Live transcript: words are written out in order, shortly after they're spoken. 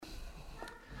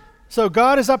So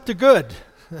God is up to good.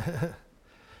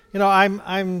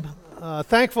 I'm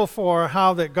thankful for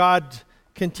how that God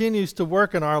continues to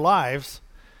work in our lives.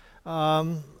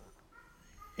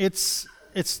 It's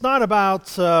not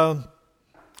about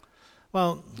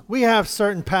we have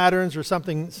certain patterns or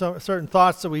certain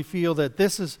thoughts that we feel that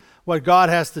this is what God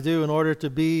has to do in order to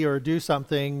be or do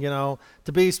something, to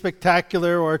be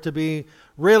spectacular or to be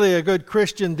really a good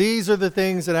Christian. These are the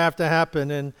things that have to happen.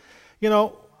 And,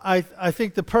 I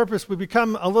think the purpose, we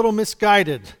become a little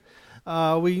misguided.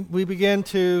 We begin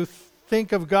to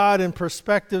think of God in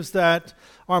perspectives that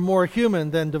are more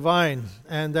human than divine,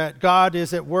 and that God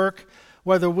is at work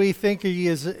whether we think He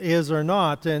is or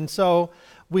not. And so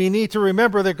we need to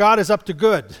remember that God is up to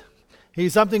good.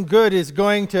 Something good is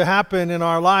going to happen in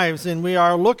our lives, and we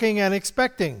are looking and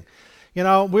expecting.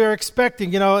 We're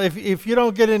expecting. If you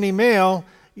don't get any mail,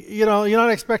 you're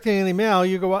not expecting any mail.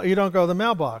 You don't go to the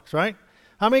mailbox, right?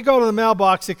 How many go to the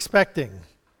mailbox expecting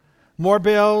more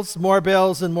bills, and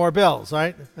more bills,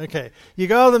 right? Okay. You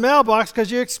go to the mailbox because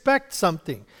you expect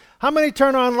something. How many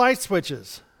turn on light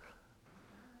switches?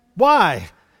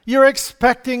 Why? You're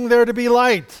expecting there to be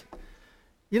light.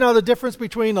 You know the difference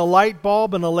between a light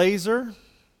bulb and a laser?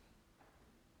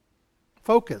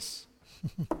 Focus.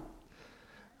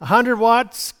 100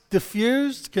 watts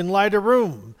diffused can light a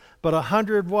room, but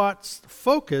 100 watts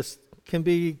focused can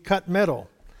be cut metal.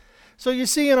 So you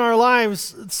see in our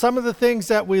lives, some of the things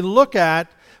that we look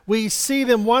at, we see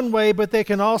them one way, but they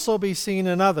can also be seen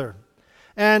another.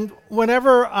 And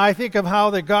whenever I think of how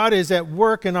that God is at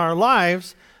work in our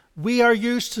lives, we are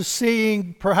used to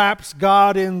seeing perhaps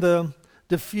God in the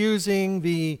diffusing,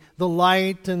 the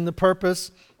light and the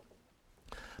purpose.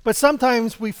 But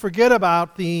sometimes we forget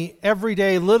about the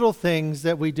everyday little things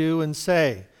that we do and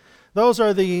say. Those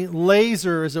are the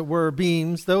laser, as it were,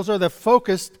 beams. Those are the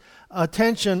focused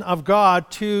attention of God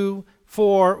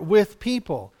with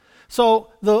people.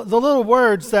 So the little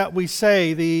words that we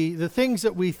say, the things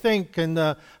that we think,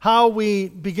 and how we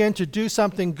begin to do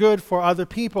something good for other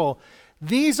people,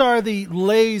 these are the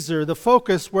laser, the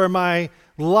focus where my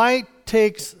light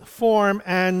takes form,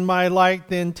 and my light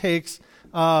then takes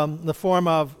the form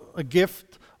of a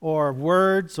gift or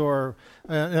words or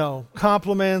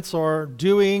compliments or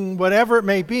doing whatever it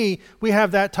may be. We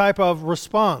have that type of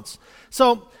response.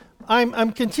 So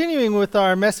I'm continuing with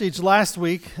our message last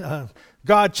week.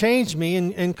 God changed me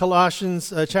in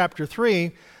Colossians chapter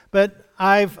 3, but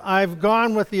I've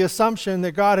gone with the assumption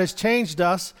that God has changed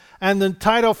us, and the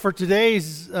title for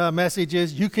today's message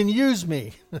is "You Can Use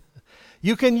Me."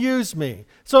 You can use me.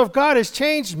 So if God has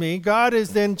changed me, God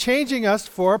is then changing us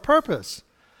for a purpose.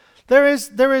 There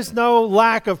is no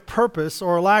lack of purpose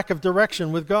or lack of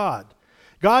direction with God.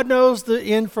 God knows the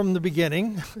end from the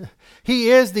beginning. He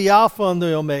is the Alpha and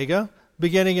the Omega,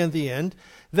 beginning and the end.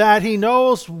 That He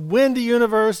knows when the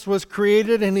universe was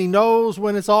created, and He knows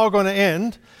when it's all going to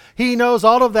end. He knows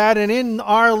all of that, and in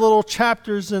our little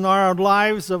chapters in our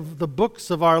lives of the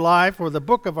books of our life, or the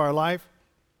book of our life,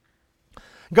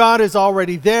 God is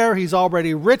already there. He's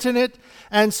already written it.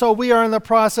 And so we are in the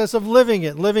process of living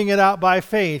it out by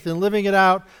faith, and living it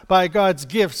out by God's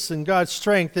gifts and God's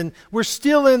strength. And we're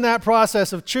still in that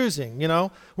process of choosing,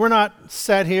 We're not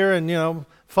sat here and,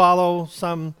 follow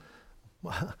some...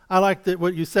 I like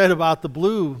what you said about the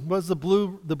blue. What's the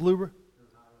blue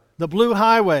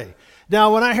highway.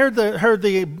 Now, when I heard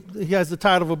he has the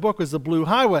title of a book was The Blue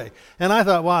Highway. And I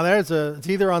thought, wow, it's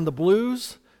either on the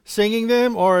blues, singing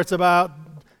them, or it's about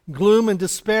gloom and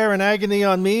despair and agony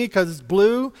on me because it's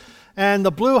blue. And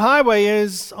the blue highway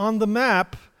is on the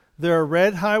map. There are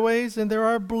red highways and there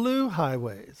are blue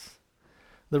highways.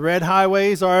 The red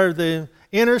highways are the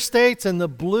interstates, and the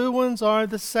blue ones are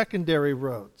the secondary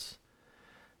roads.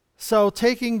 So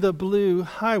taking the blue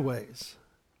highways,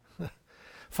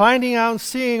 finding out and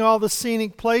seeing all the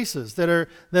scenic places that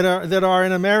are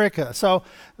in America, so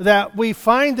that we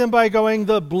find them by going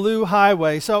the blue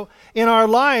highway. So in our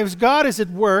lives, God is at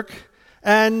work,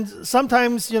 and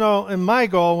sometimes, in my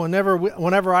goal,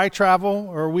 whenever I travel,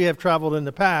 or we have traveled in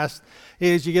the past,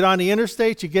 is you get on the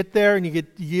interstate, you get there, and you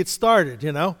get started.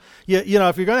 If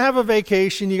you're going to have a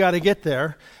vacation, you got to get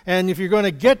there, and if you're going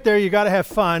to get there, you got to have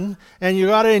fun, and you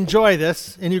got to enjoy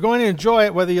this, and you're going to enjoy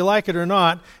it whether you like it or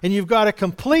not, and you've got to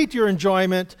complete your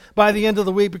enjoyment by the end of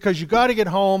the week because you got to get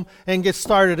home and get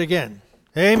started again.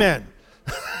 Amen.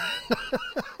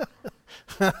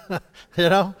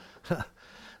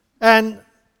 And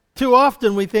too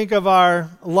often we think of our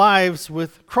lives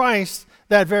with Christ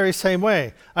that very same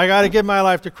way. I got to give my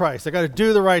life to Christ. I got to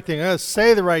do the right thing. I got to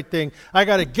say the right thing. I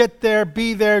got to get there,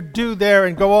 be there, do there,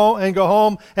 and go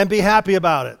home and be happy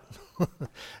about it.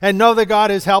 and know that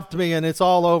God has helped me and it's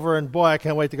all over and boy, I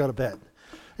can't wait to go to bed.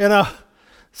 You know,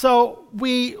 so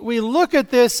we look at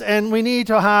this and we need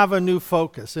to have a new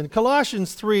focus. And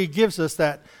Colossians 3 gives us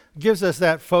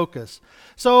that focus.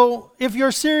 So if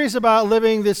you're serious about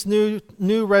living this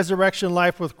new resurrection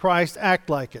life with Christ, act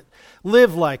like it.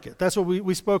 Live like it. That's what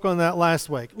we spoke on that last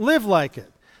week. Live like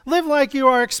it. Live like you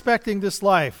are expecting this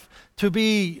life to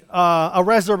be a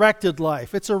resurrected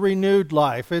life. It's a renewed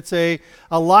life. It's a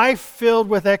life filled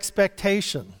with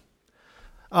expectation.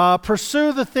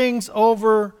 Pursue the things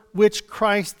over which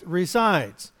Christ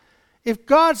resides. If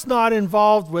God's not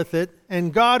involved with it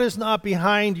and God is not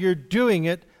behind your doing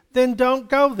it, then don't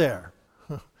go there.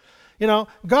 You know,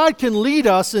 God can lead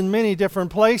us in many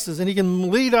different places and He can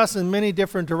lead us in many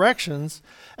different directions.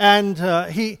 And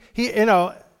He you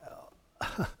know,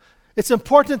 it's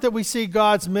important that we see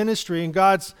God's ministry and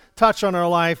God's touch on our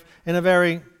life in a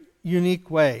very unique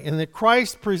way, and that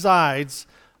Christ presides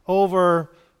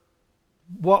over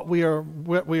what we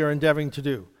are endeavoring to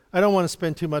do. I don't want to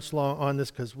spend too much long on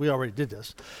this because we already did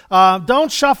this.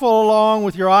 Don't shuffle along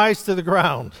with your eyes to the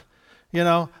ground, you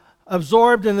know,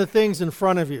 absorbed in the things in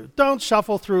front of you. Don't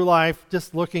shuffle through life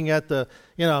just looking at the,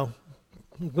 you know,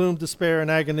 gloom, despair, and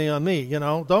agony on me, you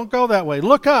know. Don't go that way.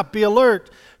 Look up, be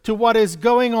alert to what is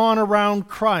going on around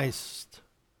Christ.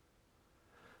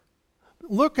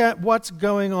 Look at what's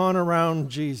going on around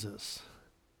Jesus.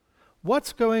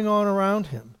 What's going on around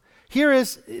Him?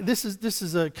 This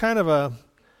is a kind of a,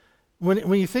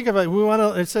 when you think about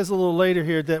it, it says a little later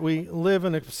here that we live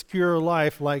an obscure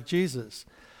life like Jesus.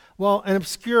 Well, an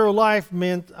obscure life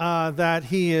meant that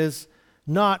He is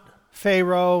not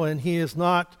Pharaoh and He is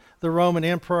not the Roman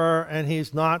emperor and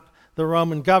He's not the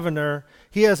Roman governor.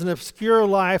 He has an obscure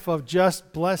life of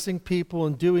just blessing people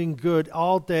and doing good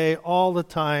all day, all the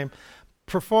time,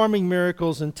 performing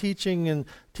miracles and teaching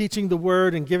the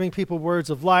word and giving people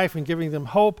words of life and giving them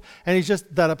hope. And He's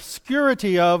just that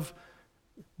obscurity of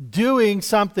doing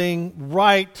something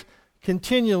right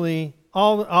continually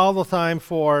all the time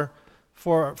for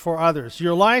others.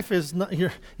 Your life is not,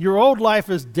 your old life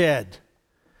is dead.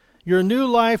 Your new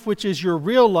life, which is your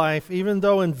real life, even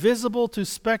though invisible to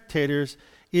spectators,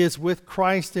 is with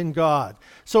Christ in God.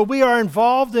 So we are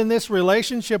involved in this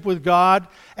relationship with God,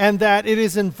 and that it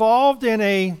is involved in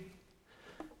a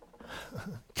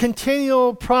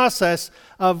continual process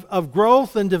of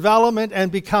growth and development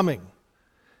and becoming.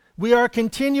 We are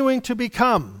continuing to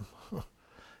become.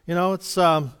 You know, it's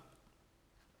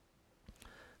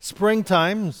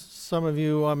springtime. Some of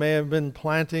you may have been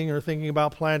planting or thinking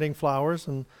about planting flowers,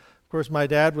 and of course my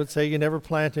dad would say you never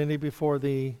plant any before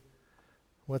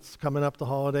what's coming up, the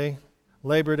holiday?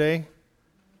 Labor Day?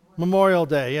 Memorial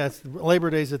Day. Yes, Labor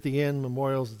Day's at the end,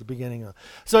 Memorial's at the beginning.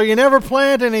 So you never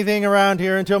plant anything around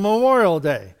here until Memorial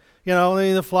Day. You know, any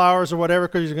of the flowers or whatever,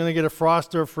 because you're going to get a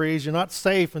frost or a freeze. You're not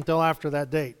safe until after that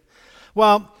date.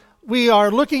 Well, we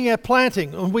are looking at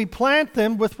planting, and we plant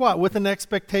them with what? With an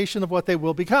expectation of what they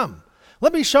will become.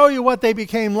 Let me show you what they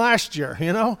became last year,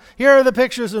 you know. Here are the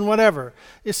pictures and whatever.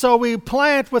 So we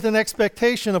plant with an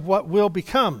expectation of what will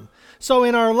become. So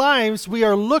in our lives, we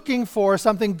are looking for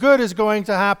something good is going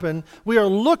to happen. We are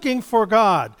looking for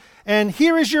God. And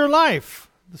here is your life.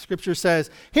 The scripture says,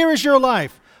 here is your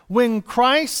life. When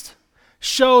Christ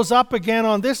shows up again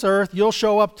on this earth, you'll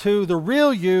show up to the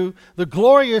real you, the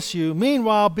glorious you.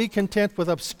 Meanwhile, be content with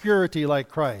obscurity like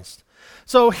Christ.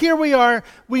 So here we are.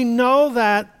 We know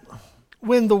that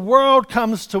when the world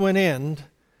comes to an end,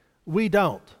 we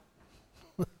don't.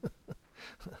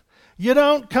 You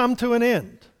don't come to an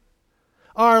end.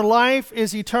 Our life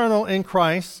is eternal in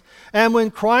Christ. And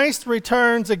when Christ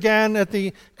returns again at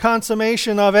the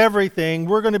consummation of everything,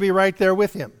 we're going to be right there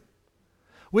with Him.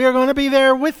 We are going to be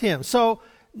there with Him. So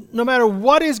no matter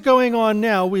what is going on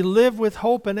now, we live with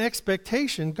hope and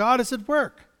expectation. God is at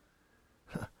work.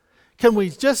 Can we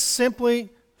just simply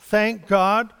thank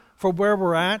God for where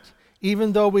we're at,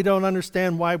 even though we don't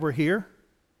understand why we're here?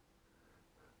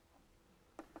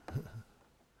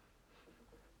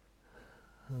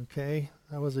 Okay,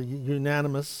 that was a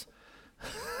unanimous.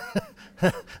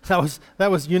 that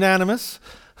was unanimous.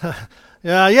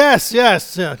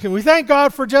 Yes. Can we thank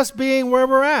God for just being where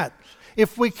we're at?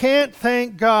 If we can't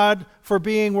thank God for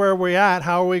being where we're at,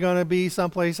 how are we going to be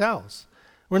someplace else?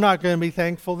 We're not going to be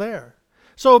thankful there.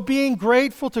 So being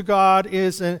grateful to God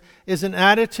is an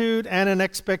attitude and an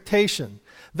expectation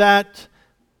that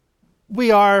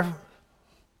we are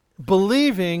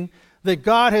believing that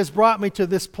God has brought me to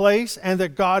this place and that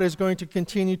God is going to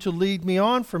continue to lead me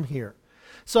on from here.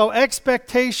 So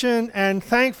expectation and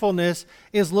thankfulness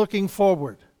is looking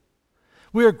forward.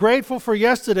 We are grateful for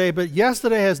yesterday, but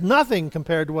yesterday has nothing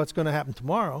compared to what's going to happen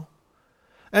tomorrow.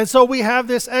 And so we have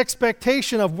this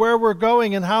expectation of where we're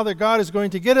going and how that God is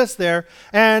going to get us there,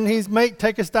 and He may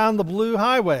take us down the blue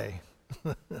highway,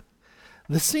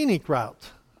 the scenic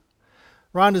route.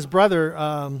 Rhonda's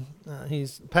brother,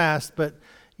 he's passed, but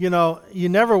you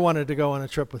never wanted to go on a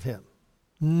trip with him.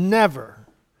 Never.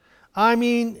 I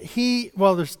mean,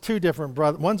 there's two different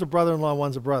brothers. One's a brother-in-law,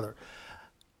 one's a brother.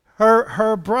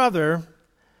 Her brother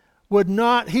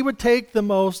he would take the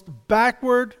most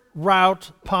backward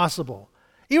route possible.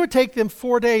 It would take them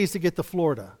 4 days to get to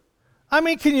Florida. I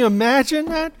mean, can you imagine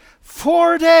that?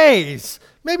 4 days,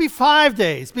 maybe 5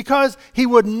 days, because he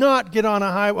would not get on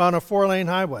a 4-lane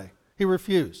highway. He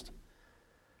refused.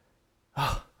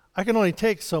 Oh, I can only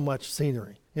take so much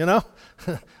scenery,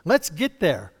 Let's get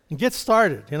there and get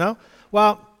started,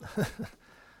 Well,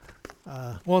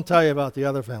 won't tell you about the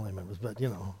other family members, but,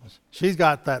 she's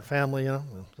got that family,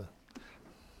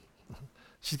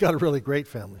 She's got a really great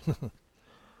family.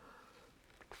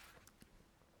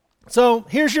 So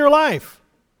here's your life.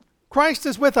 Christ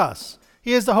is with us.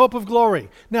 He is the hope of glory.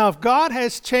 Now, if God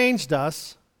has changed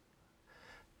us,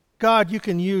 God, you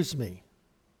can use me.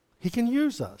 He can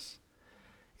use us.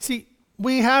 See,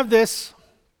 we have this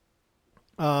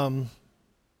not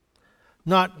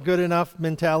good enough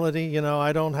mentality.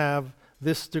 I don't have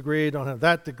this degree, I don't have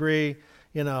that degree.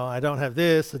 I don't have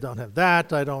this, I don't have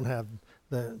that. I don't have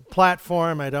the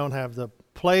platform, I don't have the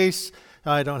place.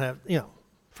 I don't have,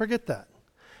 forget that.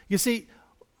 You see,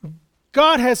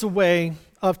 God has a way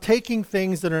of taking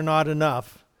things that are not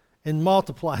enough and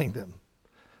multiplying them.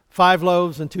 5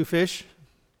 loaves and 2 fish.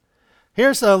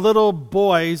 Here's a little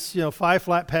boy's, 5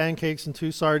 flat pancakes and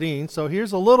 2 sardines. So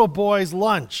here's a little boy's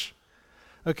lunch.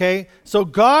 Okay? So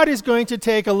God is going to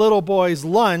take a little boy's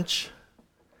lunch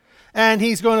and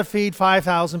He's going to feed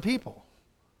 5,000 people,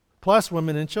 plus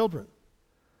women and children.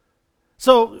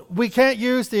 So we can't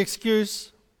use the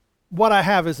excuse, what I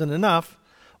have isn't enough.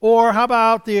 Or how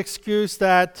about the excuse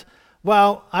that,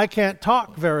 I can't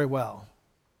talk very well.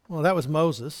 Well, that was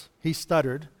Moses. He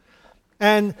stuttered.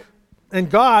 And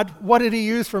God, what did He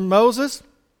use for Moses?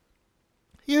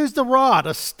 He used a rod,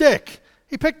 a stick.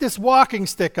 He picked this walking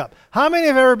stick up. How many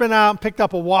have ever been out and picked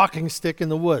up a walking stick in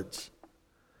the woods?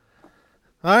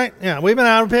 All right? Yeah, we've been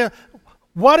out.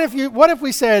 What if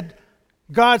we said,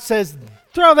 God says,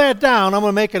 throw that down, I'm going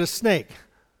to make it a snake.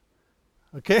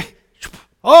 Okay?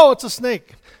 Oh, it's a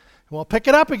snake. Well, pick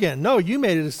it up again. No, you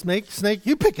made it a snake. Snake,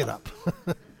 you pick it up.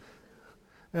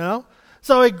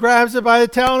 So he grabs it by the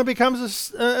tail and it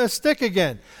becomes a stick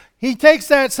again. He takes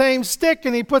that same stick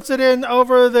and he puts it in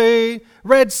over the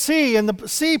Red Sea and the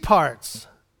sea parts.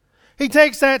 He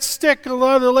takes that stick a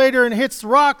little later and hits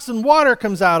rocks and water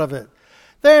comes out of it.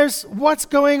 There's what's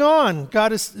going on.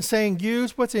 God is saying,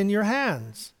 use what's in your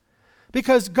hands.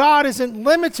 Because God isn't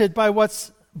limited by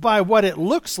what it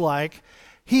looks like.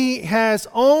 He has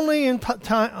he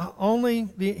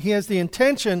has the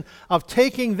intention of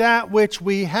taking that which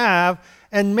we have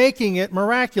and making it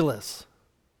miraculous.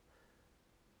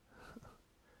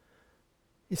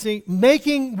 You see,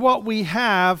 making what we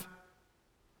have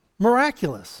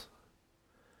miraculous.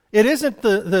 It isn't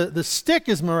the stick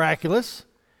is miraculous.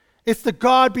 It's the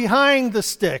God behind the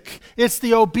stick. It's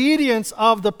the obedience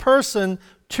of the person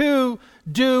to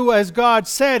do as God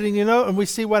said. And we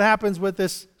see what happens with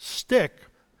this stick.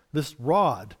 This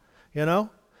rod,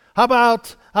 How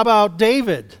about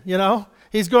David, he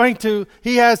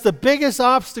has the biggest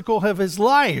obstacle of his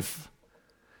life.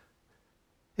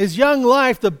 His young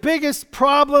life, the biggest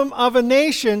problem of a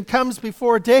nation comes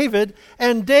before David,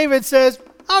 and David says,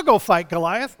 I'll go fight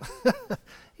Goliath.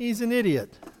 He's an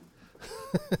idiot.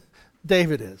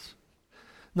 David is.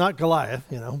 Not Goliath,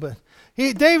 but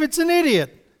David's an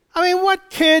idiot. I mean, what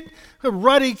kid, a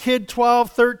ruddy kid,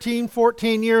 12, 13,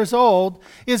 14 years old,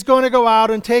 is going to go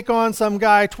out and take on some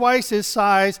guy twice his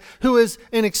size who is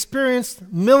an experienced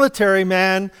military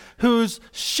man, whose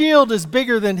shield is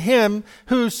bigger than him,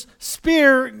 whose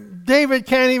spear David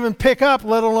can't even pick up,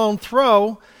 let alone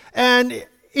throw, and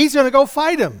he's going to go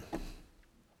fight him.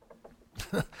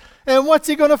 And what's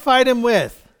he going to fight him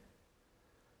with?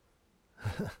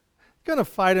 He's going to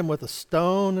fight him with a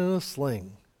stone and a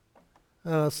sling.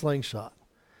 A slingshot.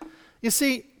 You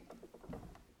see,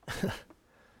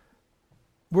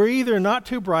 we're either not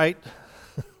too bright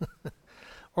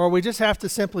or we just have to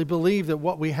simply believe that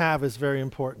what we have is very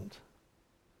important.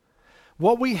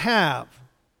 What we have,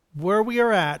 where we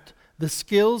are at, the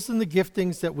skills and the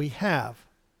giftings that we have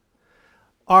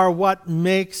are what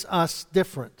makes us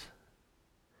different.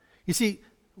 You see,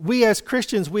 we as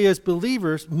Christians, we as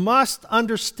believers must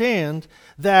understand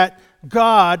that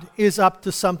God is up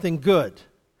to something good.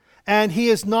 And He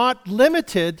is not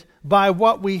limited by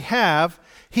what we have.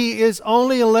 He is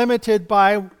only limited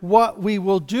by what we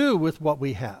will do with what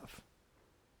we have.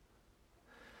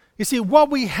 You see,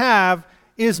 what we have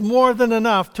is more than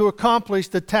enough to accomplish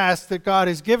the task that God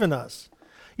has given us.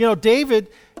 You know, David,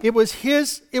 it was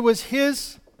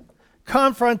his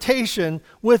confrontation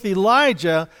with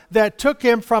Elijah that took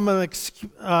him from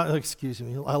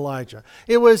Elijah.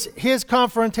 It was his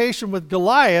confrontation with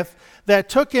Goliath that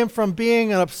took him from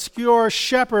being an obscure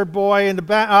shepherd boy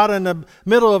out in the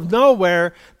middle of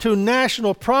nowhere to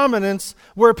national prominence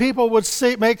where people would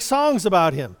make songs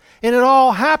about him. And it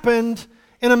all happened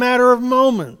in a matter of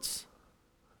moments.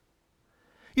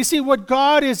 You see, what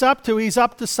God is up to, He's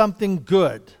up to something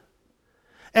good.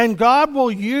 And God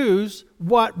will use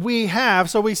what we have.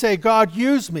 So we say, God,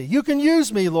 use me. You can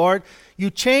use me, Lord. You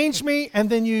change me, and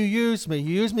then you use me.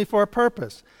 You use me for a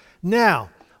purpose. Now,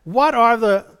 what are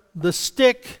the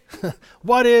stick?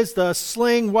 What is the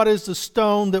sling? What is the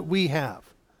stone that we have?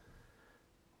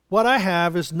 What I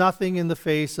have is nothing in the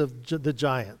face of the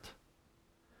giant.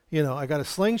 You know, I got a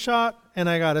slingshot and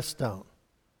I got a stone.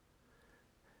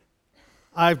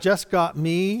 I've just got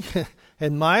me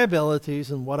and my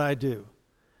abilities and what I do.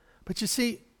 But you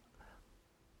see,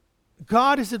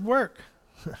 God is at work.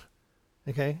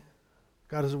 Okay?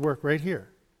 God is at work right here.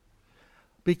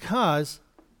 Because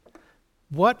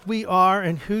what we are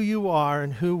and who you are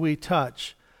and who we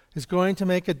touch is going to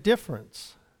make a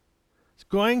difference. It's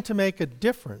going to make a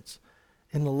difference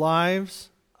in the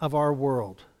lives of our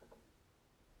world.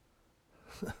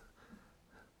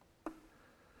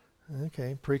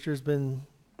 Okay, preacher's been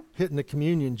hitting the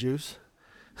communion juice.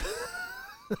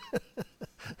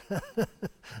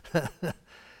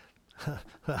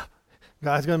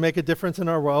 God's going to make a difference in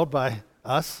our world by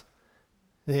us?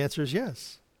 The answer is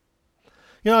yes.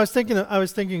 You know, I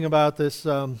was thinking about this,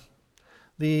 the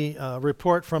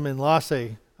report from Enlace.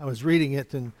 I was reading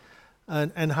it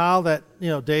and how that, you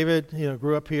know, David, you know,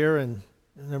 grew up here and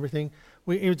everything.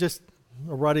 He was just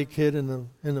a ruddy kid in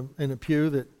a pew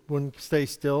that wouldn't stay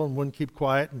still and wouldn't keep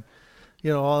quiet and, you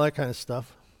know, all that kind of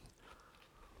stuff.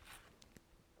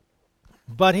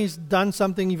 But he's done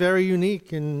something very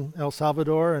unique in El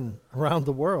Salvador and around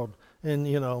the world, in,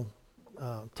 you know,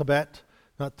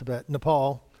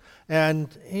 Nepal. And,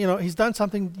 you know, he's done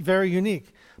something very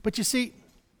unique. But you see,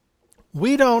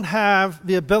 we don't have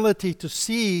the ability to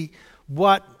see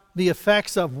what the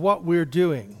effects of what we're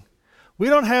doing. We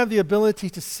don't have the ability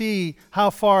to see how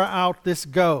far out this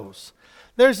goes.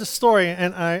 There's a story,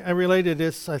 and I related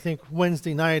this, I think,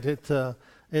 Wednesday night at a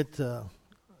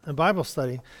Bible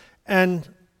study. And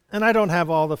I don't have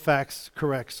all the facts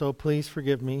correct, so please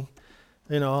forgive me.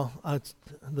 You know,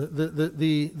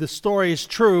 the story is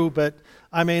true, but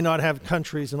I may not have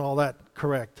countries and all that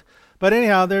correct. But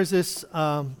anyhow, there's this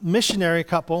missionary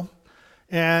couple,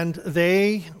 and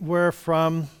they were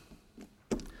from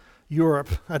Europe.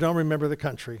 I don't remember the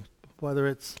country, whether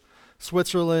it's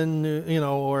Switzerland, you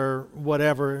know, or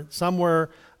whatever, somewhere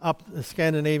up a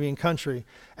Scandinavian country.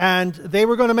 And they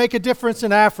were going to make a difference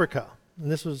in Africa.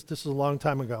 And this was a long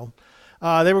time ago.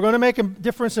 They were going to make a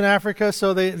difference in Africa,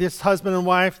 so this husband and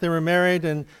wife, they were married,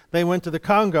 and they went to the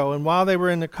Congo. And while they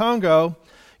were in the Congo,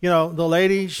 you know, the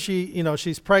lady,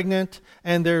 she's pregnant,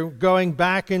 and they're going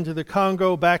back into the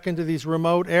Congo, back into these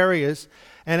remote areas.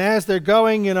 And as they're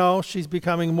going, you know, she's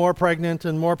becoming more pregnant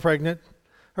and more pregnant.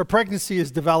 Her pregnancy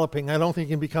is developing. I don't think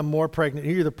you can become more pregnant.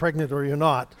 You're either pregnant or you're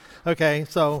not. Okay,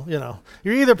 so, you know,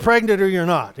 you're either pregnant or you're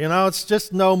not. You know, it's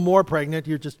just no more pregnant.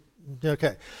 You're just,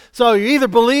 okay. So you either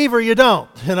believe or you don't,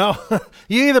 you know.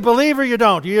 You either believe or you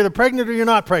don't. You're either pregnant or you're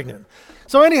not pregnant.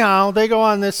 So anyhow, they go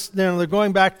on this, you know, they're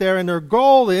going back there, and their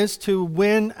goal is to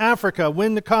win Africa,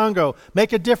 win the Congo,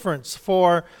 make a difference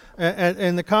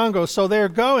in the Congo. So they're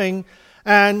going,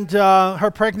 and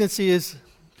her pregnancy is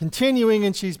continuing,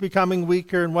 and she's becoming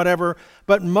weaker and whatever.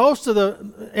 But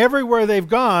everywhere they've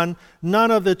gone,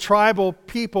 none of the tribal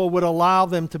people would allow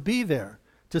them to be there,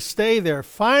 to stay there.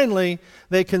 Finally,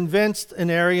 they convinced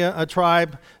a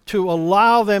tribe, to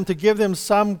allow them, to give them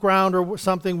some ground or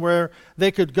something where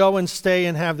they could go and stay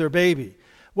and have their baby.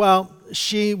 Well,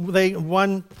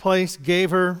 one place gave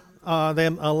her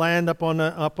them a land up on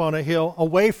a hill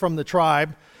away from the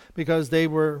tribe, because they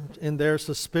were, in their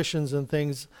suspicions and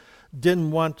things,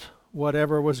 didn't want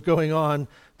whatever was going on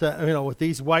with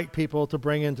these white people to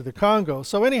bring into the Congo.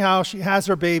 So anyhow, she has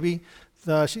her baby.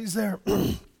 She's there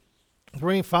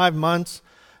 5 months,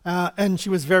 and she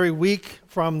was very weak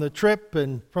from the trip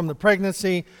and from the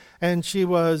pregnancy, and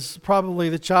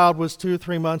the child was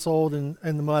 2-3 months old, and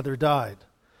the mother died.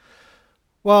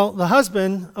 Well, the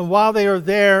husband, while they are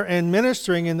there and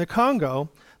ministering in the Congo,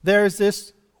 there's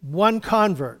this one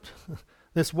convert,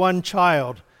 this one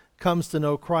child comes to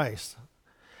know Christ.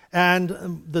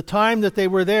 And the time that they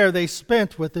were there, they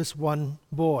spent with this one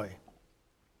boy.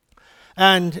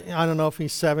 And I don't know if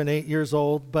he's 7, 8 years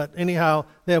old, but anyhow,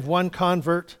 they have one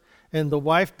convert, and the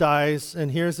wife dies,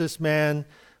 and here's this man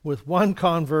with one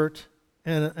convert,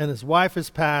 and his wife has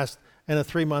passed, and a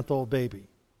 3-month-old baby.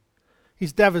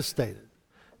 He's devastated.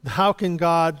 How can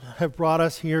God have brought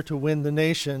us here to win the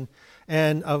nation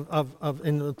and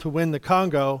to win the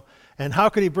Congo? And how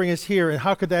could he bring us here? And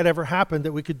how could that ever happen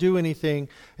that we could do anything?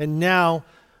 And now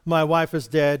my wife is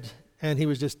dead, and he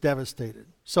was just devastated.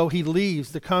 So he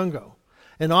leaves the Congo.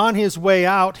 And on his way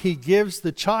out, he gives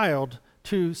the child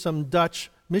to some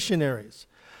Dutch missionaries.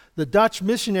 The Dutch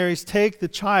missionaries take the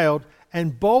child,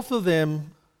 and both of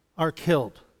them are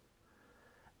killed.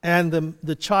 And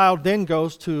the child then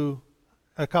goes to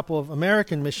a couple of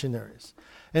American missionaries.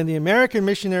 And the American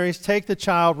missionaries take the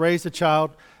child, raise the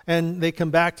child, and they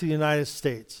come back to the United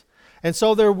States. And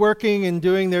so they're working and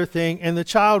doing their thing, and the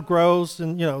child grows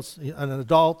and, an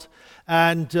adult,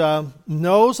 and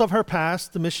knows of her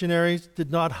past. The missionaries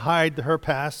did not hide her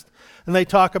past, and they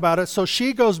talk about it. So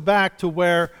she goes back to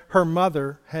where her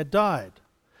mother had died.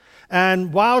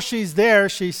 And while she's there,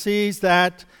 she sees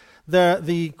that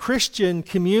the Christian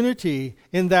community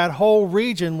in that whole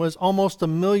region was almost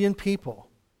 1 million people.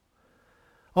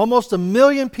 Almost 1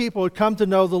 million people had come to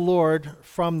know the Lord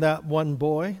from that one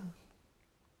boy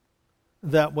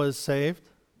that was saved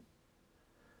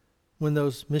when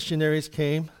those missionaries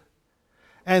came.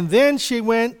 And then she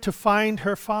went to find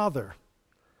her father,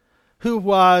 who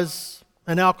was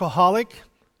an alcoholic,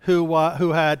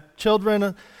 who had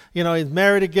children. He's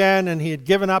married again, and he had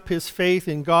given up his faith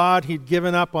in God. He'd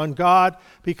given up on God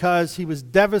because he was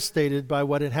devastated by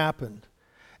what had happened.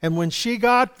 And when she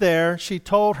got there, she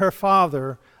told her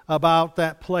father about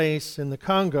that place in the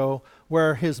Congo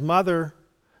where his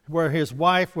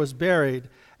wife was buried,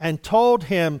 and told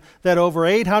him that over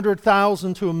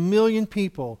 800,000 to 1 million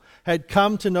people had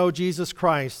come to know Jesus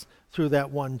Christ through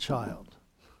that one child.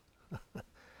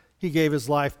 He gave his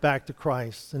life back to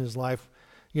Christ, and his life,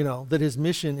 that his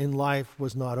mission in life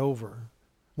was not over,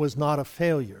 was not a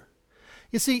failure.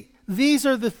 You see, these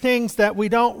are the things that we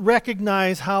don't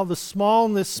recognize, how the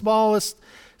smallest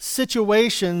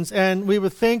situations, and we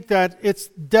would think that it's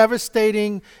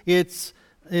devastating, it's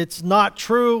not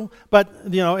true, but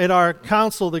at our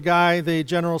council, the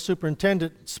general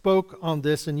superintendent spoke on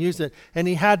this and used it, and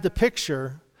he had the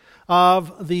picture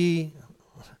of the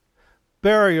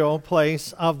burial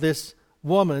place of this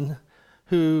woman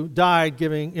who died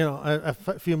giving, a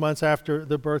few months after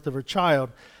the birth of her child.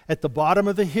 At the bottom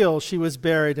of the hill, she was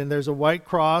buried, and there's a white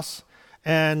cross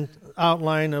and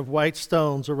outline of white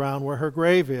stones around where her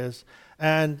grave is.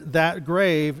 And that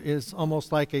grave is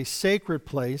almost like a sacred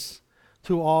place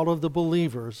to all of the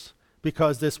believers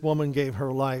because this woman gave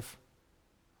her life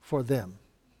for them.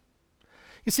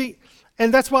 You see,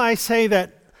 and that's why I say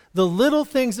that the little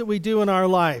things that we do in our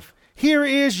life, here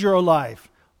is your life.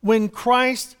 When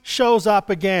Christ shows up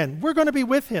again, we're going to be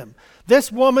with him.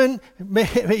 This woman,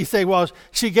 you say, well,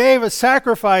 she gave a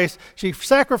sacrifice. She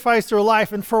sacrificed her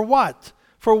life. And for what?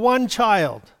 For one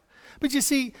child. But you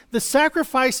see, the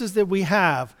sacrifices that we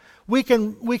have, we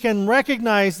can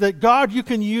recognize that, God, you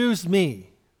can use me.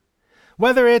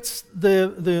 Whether it's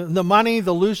the money,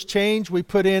 the loose change we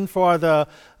put in for the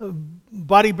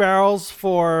buddy barrels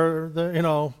for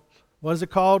the, what is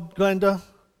it called, Glenda?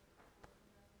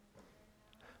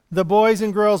 The Boys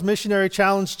and Girls Missionary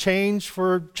Challenge change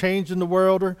for change in the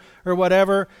world or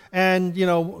whatever. And,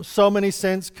 so many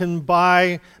cents can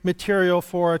buy material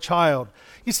for a child.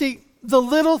 You see, the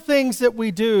little things that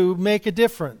we do make a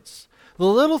difference. The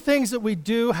little things that we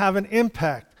do have an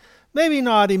impact. Maybe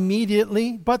not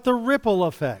immediately, but the ripple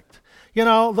effect.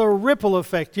 The ripple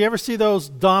effect. You ever see those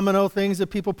domino things that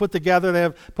people put together? They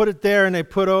put it there and they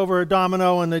put over a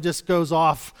domino and it just goes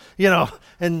off,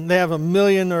 and they have 1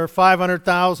 million or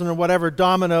 500,000 or whatever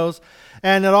dominoes,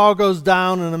 and it all goes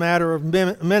down in a matter of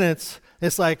minutes.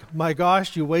 It's like, my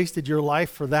gosh, you wasted your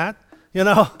life for that,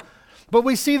 But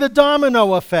we see the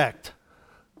domino effect.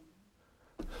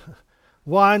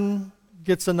 One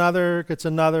gets another, gets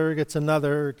another, gets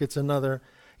another, gets another.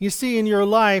 You see, in your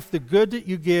life, the good that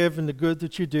you give and the good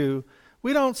that you do,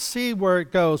 we don't see where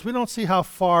it goes. We don't see how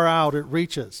far out it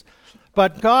reaches.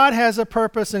 But God has a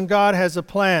purpose and God has a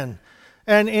plan.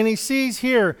 And he sees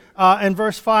here in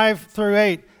verse 5 through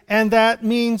 8, and that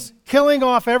means killing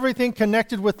off everything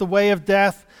connected with the way of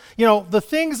death. The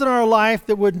things in our life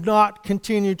that would not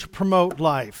continue to promote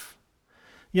life.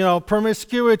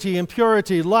 Promiscuity,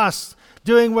 impurity, lust,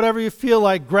 doing whatever you feel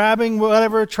like, grabbing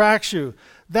whatever attracts you.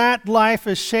 That life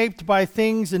is shaped by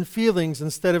things and feelings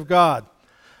instead of God.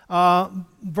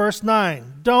 Verse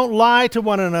 9, don't lie to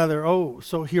one another. Oh,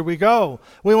 so here we go.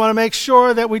 We want to make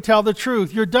sure that we tell the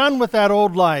truth. You're done with that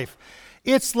old life.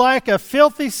 It's like a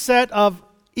filthy set of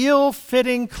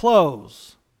ill-fitting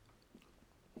clothes.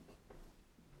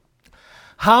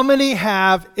 How many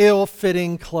have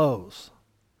ill-fitting clothes?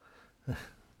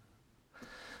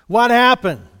 What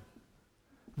happened?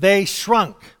 They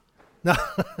shrunk. No,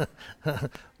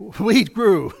 wheat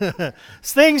grew.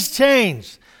 Things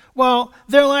changed. Well,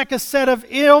 they're like a set of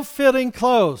ill-fitting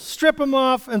clothes. Strip them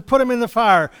off and put them in the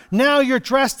fire. Now you're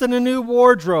dressed in a new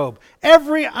wardrobe.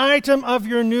 Every item of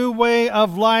your new way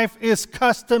of life is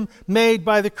custom made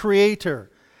by the Creator.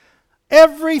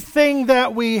 Everything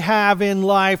that we have in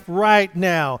life right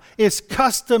now is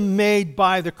custom made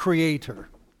by the Creator.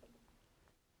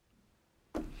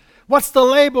 What's the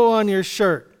label on your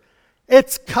shirt?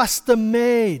 It's custom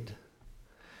made.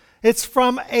 It's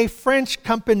from a French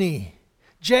company.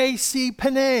 J.C.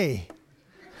 Penney.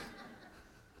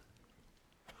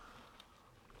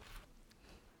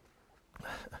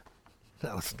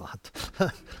 That was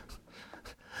not.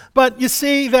 But you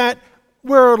see that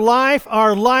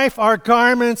our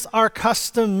garments are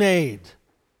custom made.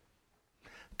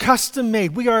 Custom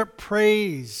made. We are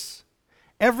praise.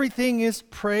 Everything is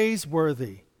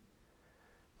praiseworthy.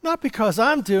 Not because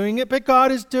I'm doing it, but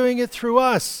God is doing it through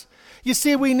us. You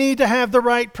see, we need to have the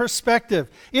right perspective.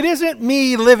 It isn't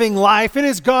me living life. It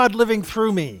is God living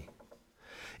through me.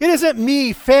 It isn't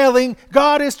me failing.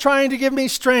 God is trying to give me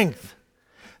strength.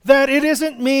 That it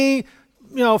isn't me,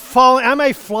 falling. I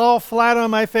may fall flat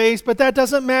on my face, but that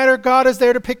doesn't matter. God is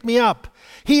there to pick me up.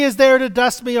 He is there to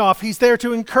dust me off. He's there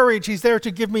to encourage. He's there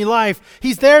to give me life.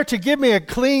 He's there to give me a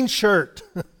clean shirt.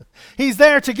 He's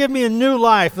there to give me a new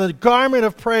life, the garment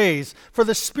of praise for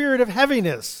the spirit of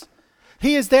heaviness.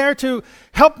 He is there to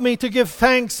help me to give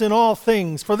thanks in all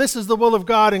things, for this is the will of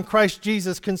God in Christ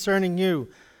Jesus concerning you.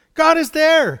 God is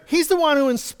there. He's the one who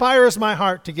inspires my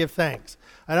heart to give thanks.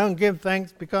 I don't give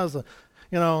thanks because,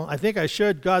 I think I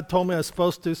should. God told me I was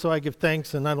supposed to, so I give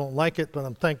thanks, and I don't like it, but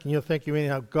I'm thanking you. Thank you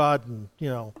anyhow, God, and,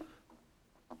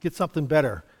 get something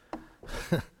better.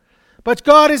 But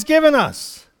God has given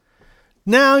us.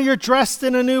 Now you're dressed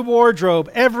in a new wardrobe.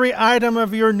 Every item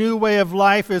of your new way of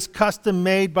life is custom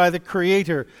made by the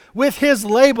Creator with His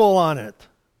label on it.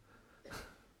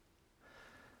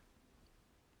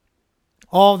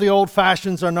 All the old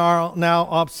fashions are now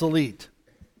obsolete.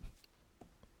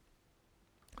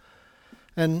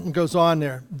 And it goes on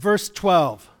there. Verse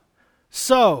 12.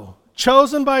 So,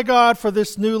 chosen by God for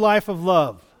this new life of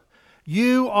love.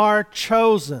 You are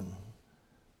chosen.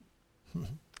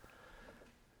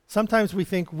 Sometimes we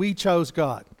think we chose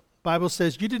God. The Bible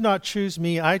says, you did not choose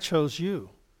me, I chose you.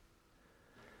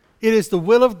 It is the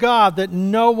will of God that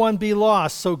no one be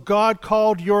lost. So God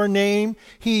called your name.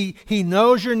 He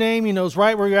knows your name. He knows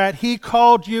right where you're at. He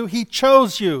called you. He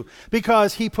chose you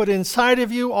because He put inside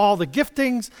of you all the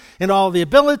giftings and all the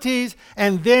abilities.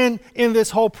 And then in this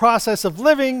whole process of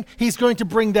living, He's going to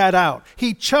bring that out.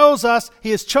 He chose us. He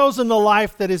has chosen the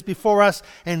life that is before us.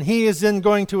 And He is then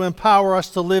going to empower us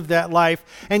to live that life.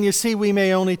 And you see, we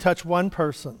may only touch one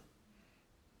person.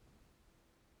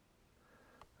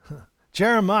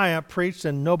 Jeremiah preached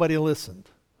and nobody listened.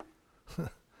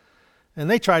 And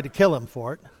they tried to kill him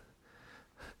for it.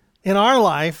 In our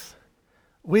life,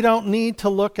 we don't need to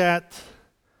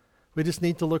we just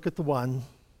need to look at the one,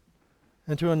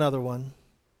 and to another one,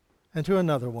 and to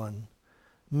another one,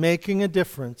 making a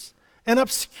difference. An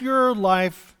obscure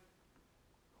life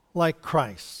like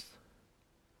Christ.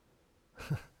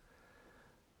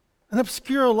 An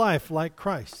obscure life like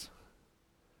Christ.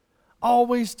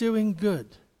 Always doing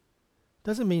good.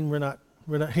 Doesn't mean we're not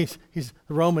he's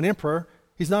the Roman emperor.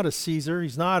 He's not a Caesar.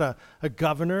 He's not a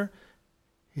governor.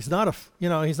 He's not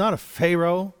a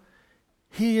Pharaoh.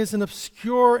 He is an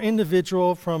obscure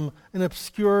individual from an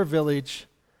obscure village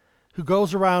who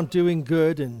goes around doing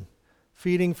good and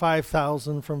feeding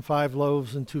 5,000 from 5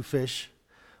 loaves and 2 fish,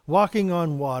 walking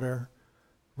on water,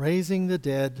 raising the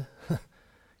dead,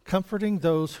 comforting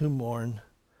those who mourn,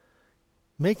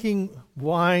 making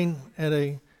wine at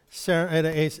a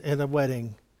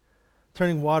wedding,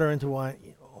 turning water into wine.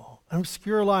 An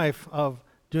obscure life of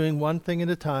doing one thing at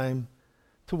a time,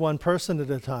 to one person at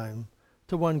a time,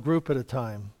 to one group at a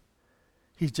time.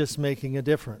 He's just making a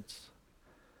difference.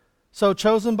 So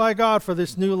chosen by God for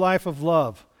this new life of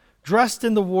love, dressed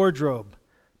in the wardrobe,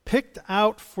 picked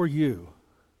out for you.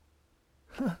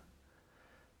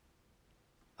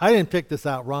 I didn't pick this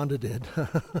out, Rhonda did.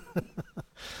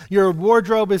 Your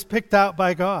wardrobe is picked out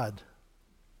by God.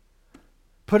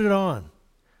 Put it on.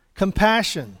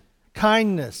 Compassion,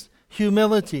 kindness,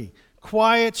 humility,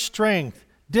 quiet strength,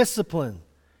 discipline,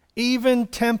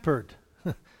 even-tempered,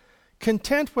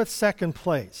 content with second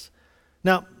place.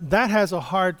 Now, that has a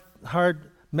hard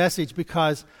message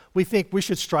because we think we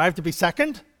should strive to be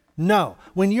second. No.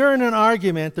 When you're in an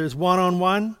argument, there's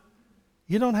one-on-one,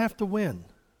 you don't have to win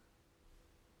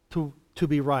to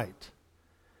be right.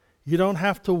 You don't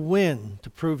have to win to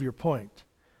prove your point.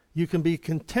 You can be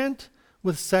content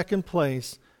with second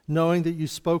place, knowing that you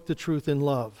spoke the truth in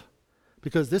love,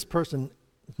 because this person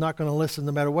is not going to listen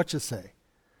no matter what you say.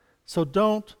 So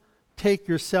don't take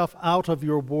yourself out of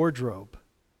your wardrobe.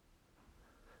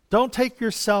 Don't take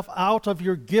yourself out of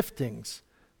your giftings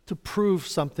to prove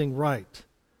something right.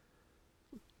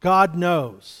 God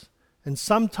knows. And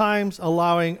sometimes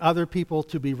allowing other people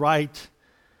to be right,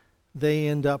 they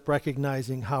end up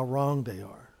recognizing how wrong they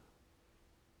are.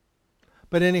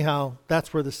 But anyhow,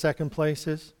 that's where the second place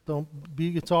is.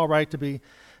 It's all right to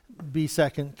be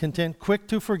second. Content, quick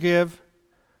to forgive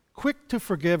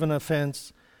an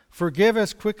offense. Forgive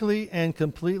as quickly and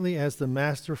completely as the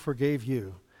Master forgave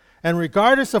you. And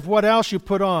regardless of what else you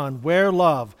put on, wear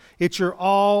love. It's your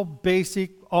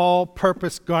all-basic,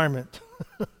 all-purpose garment.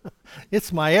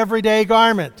 It's my everyday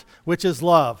garment, which is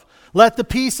love. Let the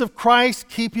peace of Christ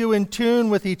keep you in tune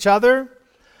with each other.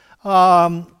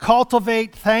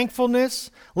 Cultivate thankfulness.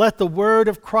 Let the word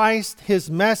of Christ, his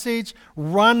message,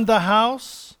 run the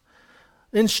house.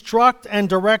 Instruct and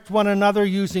direct one another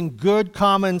using good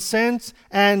common sense.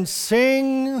 And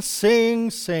sing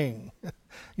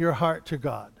your heart to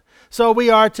God. So we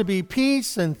are to be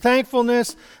peace and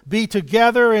thankfulness, be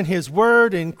together in his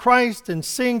word, in Christ, and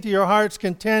sing to your heart's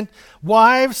content.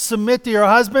 Wives, submit to your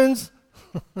husbands.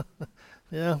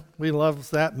 Yeah, we love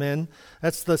that, men.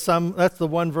 That's the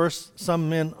one verse some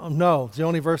men know. It's the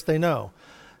only verse they know.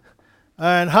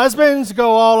 And husbands,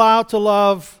 go all out to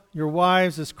love your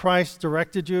wives as Christ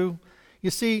directed you. You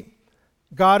see,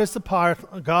 God is the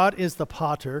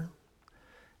potter,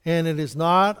 and it is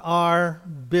not our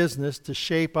business to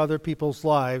shape other people's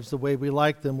lives the way we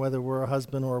like them, whether we're a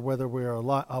husband or whether we're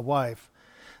a wife.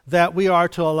 That we are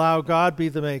to allow God be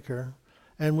the maker,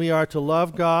 and we are to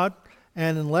love God,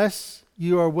 and unless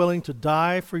you are willing to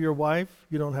die for your wife,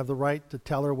 you don't have the right to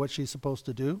tell her what she's supposed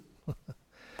to do.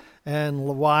 And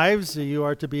wives, you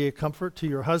are to be a comfort to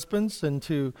your husbands and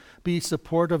to be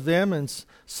supportive of them and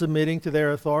submitting to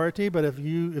their authority. But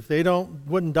if they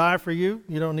wouldn't die for you,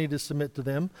 you don't need to submit to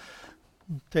them.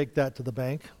 Take that to the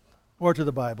bank or to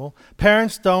the Bible.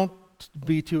 Parents, don't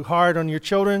be too hard on your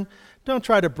children. Don't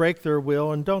try to break their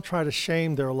will and don't try to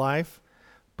shame their life,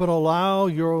 but allow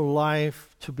your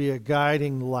life to be a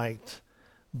guiding light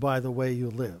by the way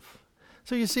you live.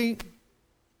 So you see,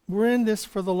 we're in this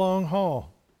for the long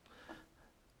haul.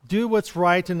 Do what's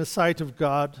right in the sight of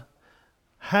God.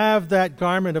 Have that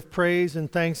garment of praise and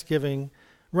thanksgiving.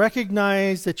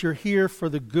 Recognize that you're here for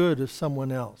the good of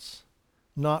someone else,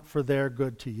 not for their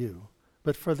good to you,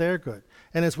 but for their good.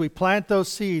 And as we plant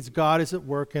those seeds, God is at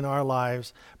work in our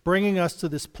lives, bringing us to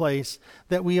this place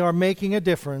that we are making a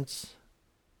difference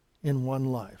in one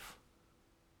life.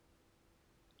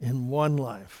 In one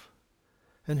life.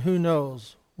 And who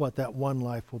knows what that one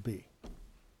life will be.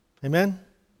 Amen?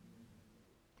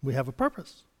 We have a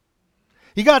purpose.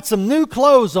 You got some new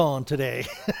clothes on today.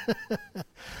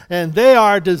 And they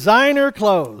are designer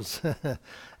clothes.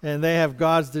 And they have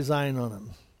God's design on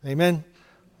them. Amen?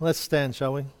 Let's stand,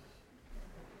 shall we?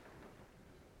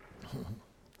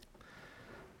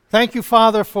 Thank you,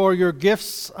 Father, for your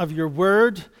gifts of your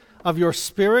word, of your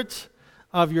spirit,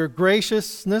 of your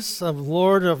graciousness, of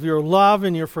Lord, of your love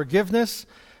and your forgiveness.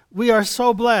 We are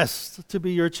so blessed to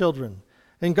be your children.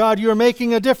 And God, you're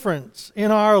making a difference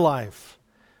in our life.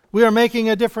 We are making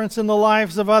a difference in the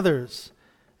lives of others.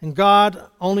 And God,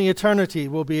 only eternity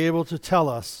will be able to tell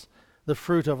us the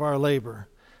fruit of our labor.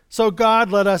 So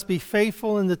God, let us be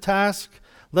faithful in the task.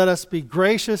 Let us be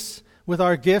gracious with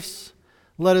our gifts.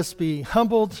 Let us be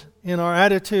humbled in our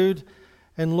attitude.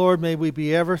 And Lord, may we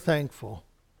be ever thankful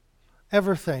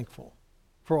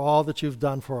for all that you've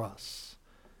done for us.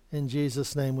 In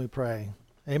Jesus' name we pray.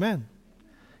 Amen.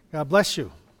 God bless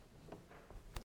you.